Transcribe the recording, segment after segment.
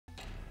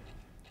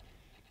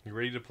You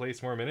ready to play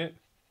some more Minute?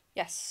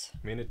 Yes.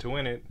 Minute to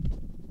win it.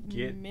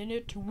 Get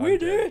Minute to win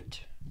undead.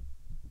 it.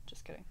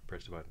 Just kidding.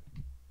 Press the button.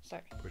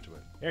 Sorry. Push the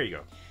button. There you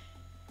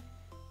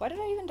Why did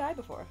I even die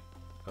before?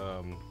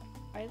 go.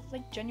 I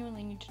like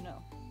genuinely need to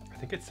know. I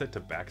think it's set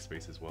to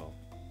backspace as well.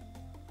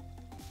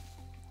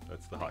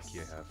 That's the Nice.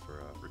 hotkey I have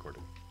for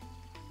recording.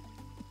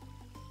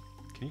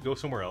 Can you go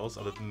somewhere else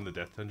other than the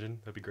death dungeon?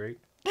 That'd be great.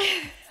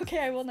 Okay,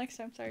 I will next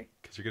time. Sorry.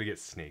 Because you're gonna get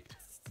snaked.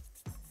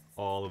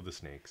 All of the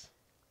snakes.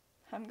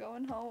 I'm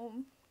going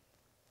home.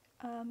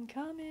 I'm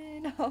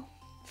coming home.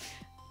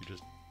 You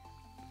just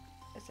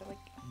Is it like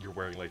you're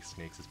wearing like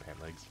snakes as pant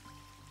legs.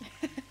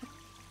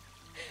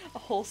 a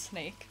whole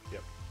snake?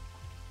 Yep.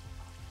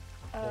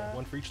 Well,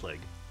 one for each leg.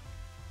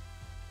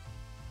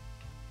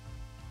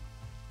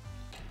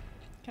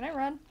 Can I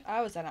run?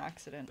 I was an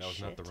accident. That was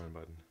Shit. not the run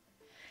button.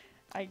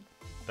 I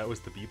That was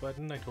the B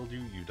button. I told you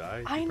you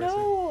died. I You pressed it.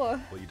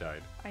 know. Well, you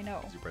died I know.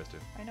 'cause you pressed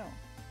it. I know.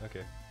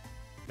 Okay.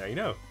 Now you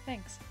know.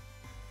 Thanks.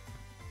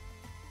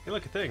 Hey,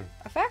 look, a thing.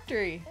 A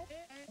factory.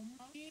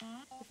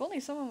 If only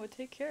someone would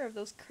take care of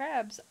those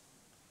crabs.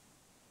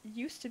 It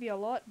used to be a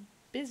lot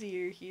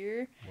busier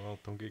here. Well,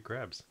 don't get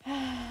crabs. You're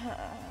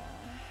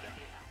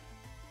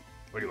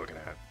What are you looking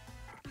at?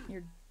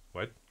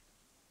 What?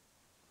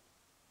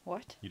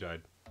 what? You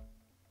died.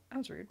 That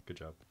was rude. Good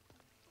job.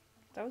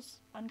 That was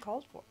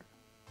uncalled for.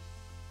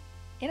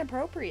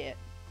 Inappropriate,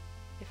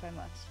 if I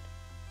must.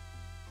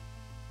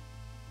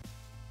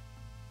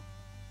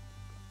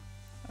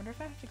 I wonder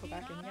if I have to go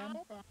back in again.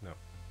 No.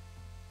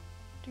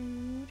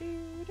 Do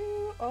do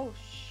do. Oh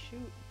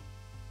shoot!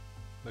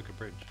 Look, a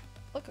bridge.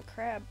 Look, a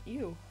crab.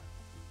 Ew.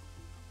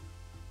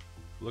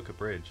 Look, a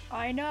bridge.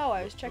 I know.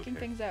 I was checking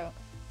Okay. things out.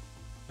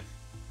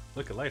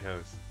 Look, a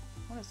lighthouse.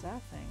 What is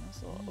that thing?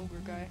 This little ogre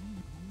guy.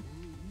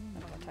 I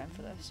don't have time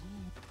for this.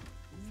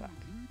 Fuck.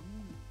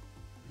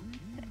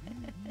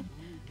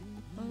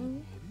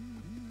 Oh,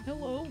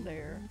 hello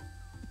there.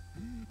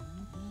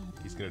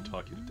 He's gonna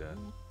talk you to death.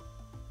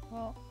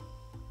 Well,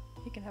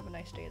 he can have a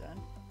nice day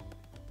then.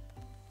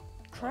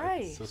 It's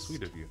Christ. so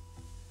sweet of you.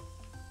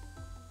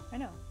 I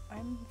know.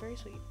 I'm very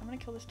sweet. I'm gonna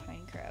kill this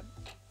tiny crab.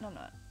 No, I'm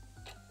not.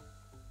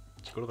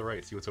 Just go to the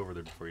right, see what's over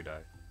there before you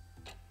die.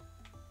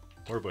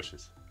 More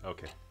bushes.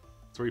 Okay.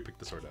 That's where you pick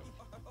the sword up.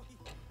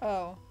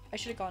 Oh, I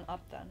should have gone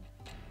up then.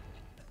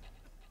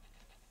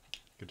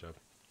 Good job.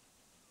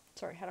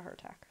 Sorry, had a heart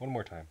attack. One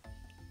more time.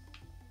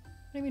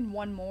 What do you mean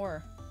one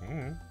more?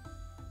 Mm-hmm.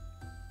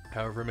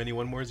 However many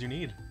one mores you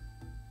need.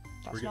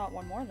 That's We're not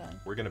one more then.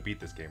 We're gonna beat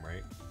this game,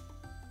 right?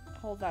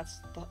 Oh, that's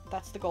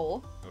the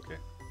goal. Okay.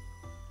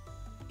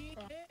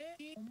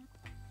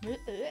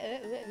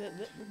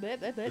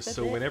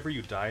 So whenever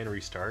you die and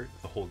restart,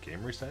 the whole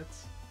game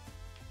resets.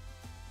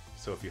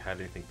 So if you had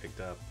anything picked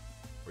up,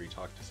 or you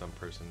talk to some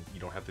person, you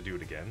don't have to do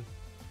it again.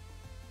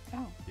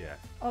 Oh. Yeah.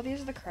 Oh,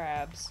 these are the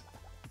crabs.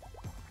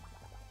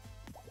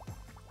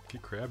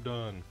 Get crabbed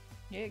on.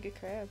 Yeah, get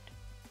crabbed.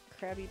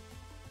 Crabby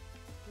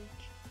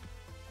bitch.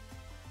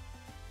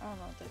 I don't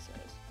know what this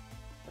is,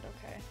 but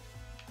okay.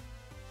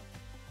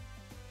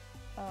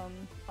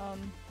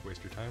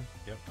 Waste your time?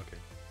 Yep, okay.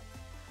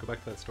 Go back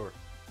to that store.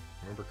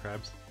 Remember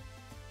crabs?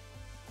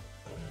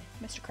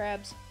 Mr.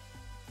 Krabs.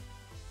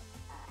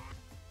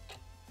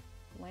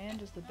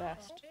 Land is the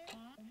best.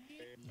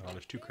 Oh,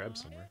 there's two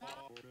crabs somewhere.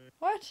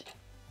 What?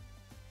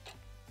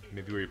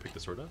 Maybe where you picked the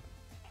sword up?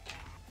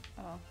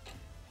 Oh.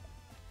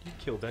 You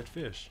killed that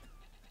fish.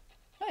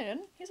 No, I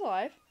didn't. He's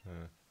alive.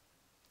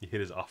 You hit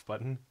his off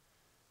button?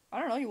 I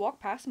don't know, you walk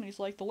past him and he's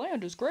like, the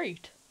land is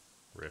great.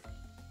 Rip.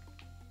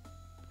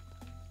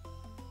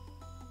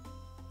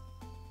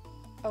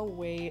 Oh,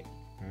 wait.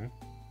 Hmm?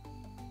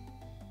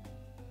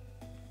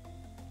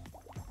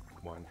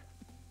 1,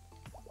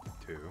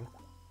 2.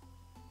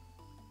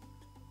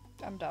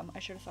 I'm dumb. I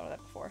should have thought of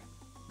that before.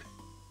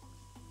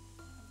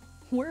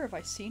 Where have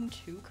I seen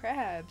 2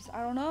 crabs?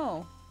 I don't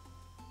know.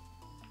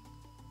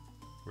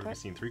 Where have you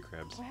seen 3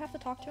 crabs? Do I have to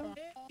talk to him?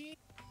 3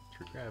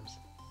 crabs.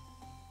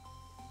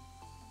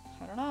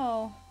 I don't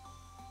know.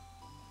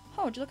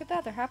 Oh, would you look at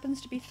that? There happens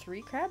to be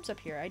 3 crabs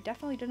up here. I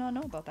definitely did not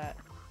know about that.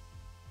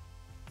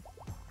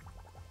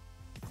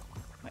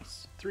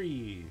 Nice.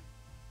 3.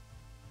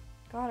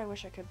 God, I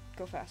wish I could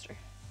go faster.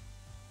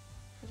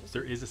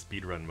 There is a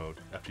speedrun mode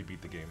after you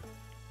beat the game.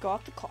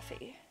 Got the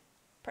coffee.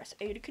 Press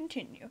A to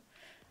continue.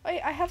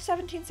 Wait, I have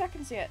 17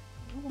 seconds yet.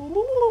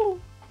 To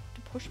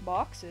push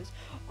boxes.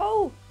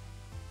 Oh!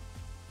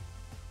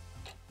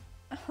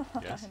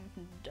 Yes?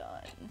 I'm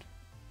done.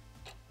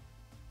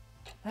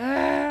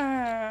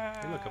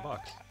 Hey, look, a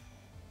box.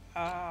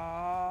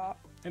 Ah.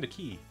 And a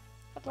key.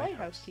 A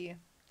lighthouse key.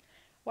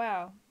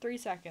 Wow, 3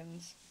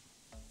 seconds.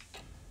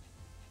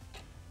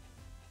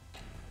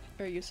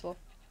 Very useful.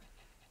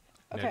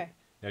 Okay.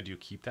 Now, do you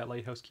keep that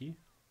lighthouse key?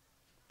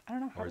 I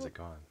don't know. Or is it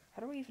gone?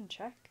 How do we even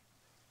check?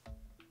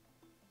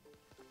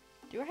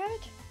 Do I have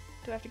it?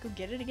 Do I have to go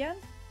get it again?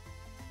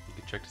 You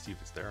can check to see if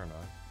it's there or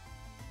not.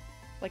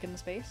 Like in the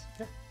space?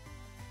 Yeah.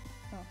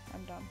 Oh,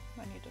 I'm dumb.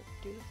 I need to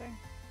do the thing.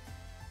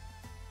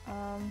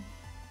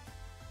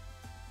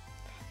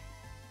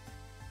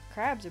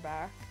 crabs are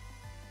back.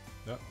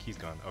 No, key's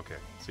gone. Okay,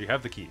 so you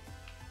have the key.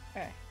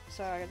 Okay,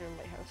 so I got the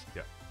lighthouse.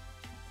 Yeah.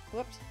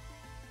 Whoops.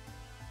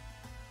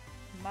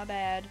 My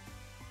bad.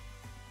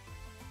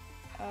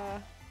 Yeah,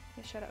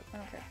 shut up. I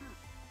don't care.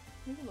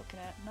 Who are you looking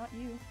at? Not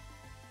you.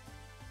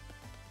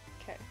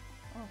 Okay.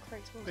 Oh,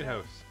 Christ, what was that?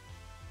 Lighthouse.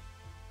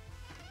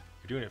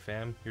 You're doing it,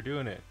 fam. You're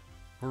doing it.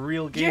 We're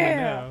real gaming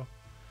now.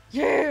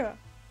 Yeah!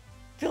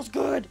 Feels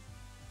good!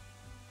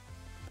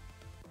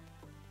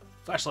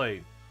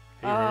 Flashlight!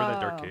 Hey, remember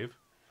that dark cave?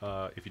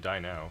 If you die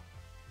now,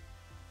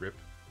 rip.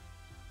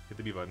 Hit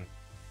the B button.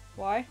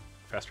 Why?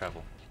 Fast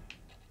travel.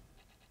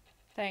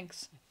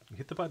 Thanks.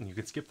 Hit the button. You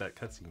can skip that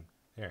cutscene.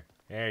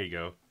 There you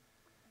go.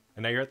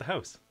 And now you're at the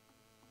house.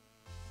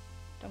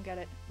 Don't get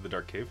it. The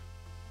dark cave.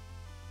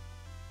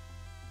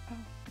 Oh,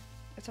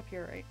 it's up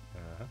here, right?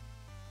 Uh-huh.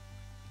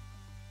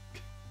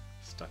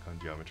 Stuck on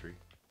geometry.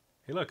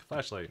 Hey, look,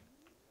 flashlight.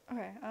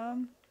 Okay,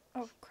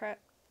 oh, crap.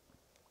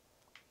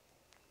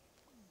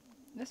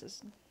 This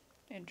is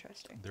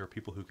interesting. There are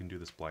people who can do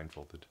this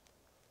blindfolded.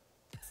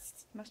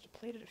 Must have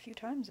played it a few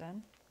times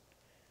then.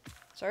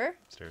 Sir?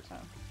 Upstairs. Oh.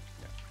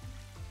 Yeah.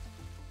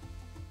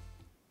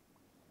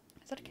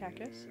 Is that a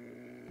cactus?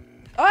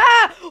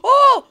 Ah!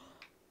 Oh!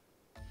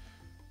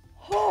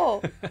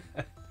 Oh!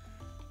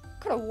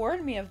 Could have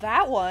warned me of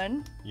that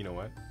one. You know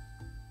what?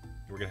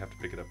 We're gonna have to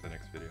pick it up in the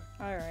next video.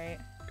 Alright.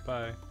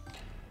 Goodbye.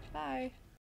 Bye.